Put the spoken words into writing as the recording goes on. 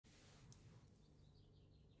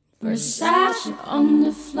Versace on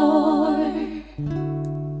the floor.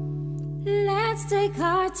 Let's take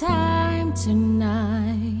our time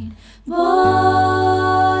tonight, boy.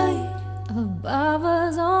 Above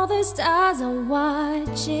us all the stars are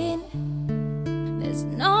watching. There's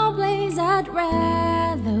no place I'd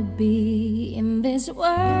rather be in this world.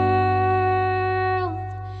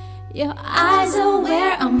 Your eyes are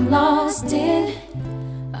where I'm lost in,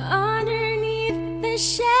 underneath the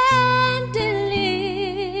chandelier.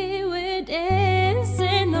 We're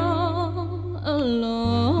dancing all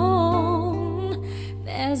alone.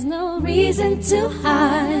 There's no reason to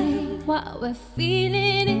hide what we're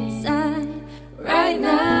feeling inside right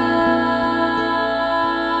now.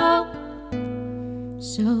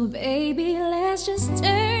 So baby, let's just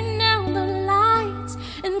turn down the lights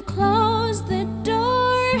and close the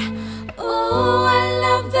door. Oh, I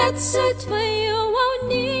love that suit, but you won't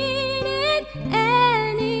need it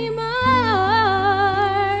anymore.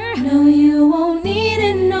 No, you won't need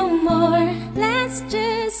it no more. Let's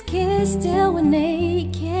just kiss till we're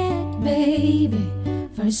naked, baby.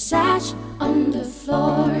 Versace on the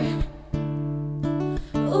floor.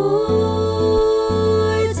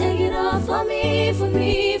 Ooh, take it off for me, for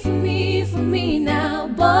me, for me, for me now,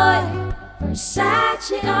 boy.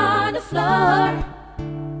 Versace on the floor.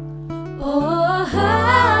 Oh,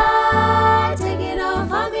 take it off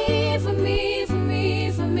for me, for me, for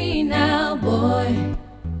me, for me now, boy.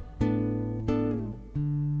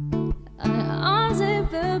 I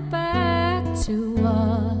unzip the back to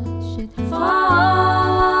watch it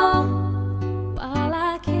fall, while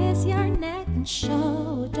I kiss your neck and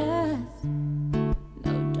shoulders. No,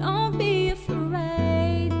 don't be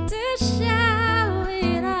afraid to shout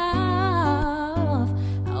it off.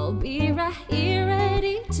 I'll be right here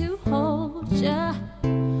ready to hold ya.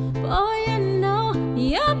 Boy, you know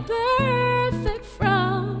you're perfect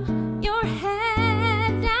from your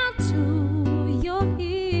head down to your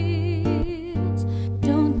heels.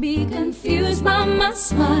 Don't be confused by my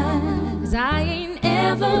smile, 'cause I ain't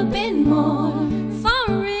ever been more for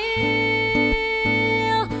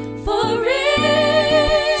real, for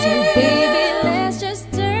real. So baby, let's just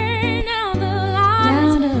turn out the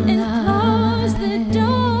lights and close the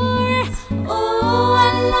door. Oh,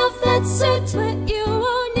 I love that suit, but you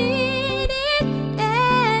won't need it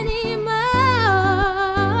anymore.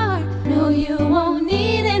 No, you won't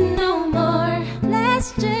need it no more.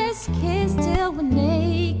 Let's just kiss till we're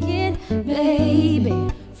naked, baby.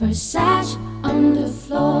 Versace on the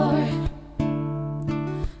floor.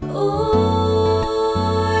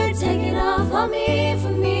 Ooh, take it off for me, for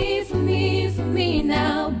me, for me, for me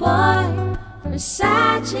now, boy.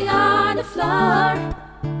 Versace on the floor.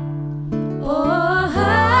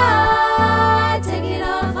 Oh, take it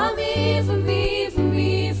off for me, for me, for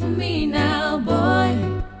me, for me now, boy.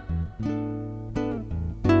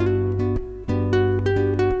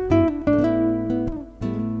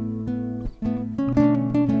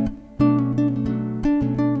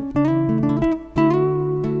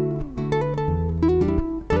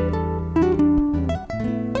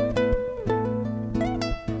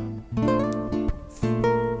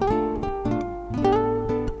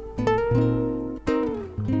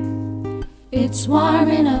 It's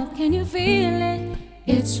warming up, can you feel it?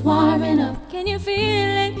 It's warming up, can you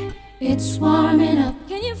feel it? It's warming up,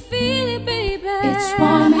 can you feel it, baby? It's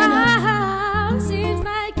warming up. Seems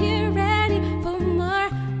like you're ready for more,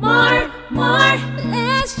 more, more.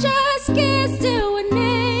 Let's just kiss till we're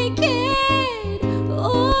naked.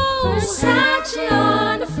 Oh, Versace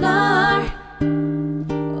on the floor.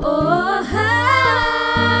 Oh,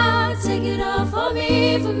 take it off for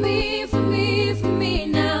me, for me, for me, for me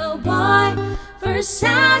now, boy.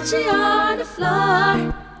 Versace on the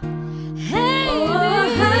floor.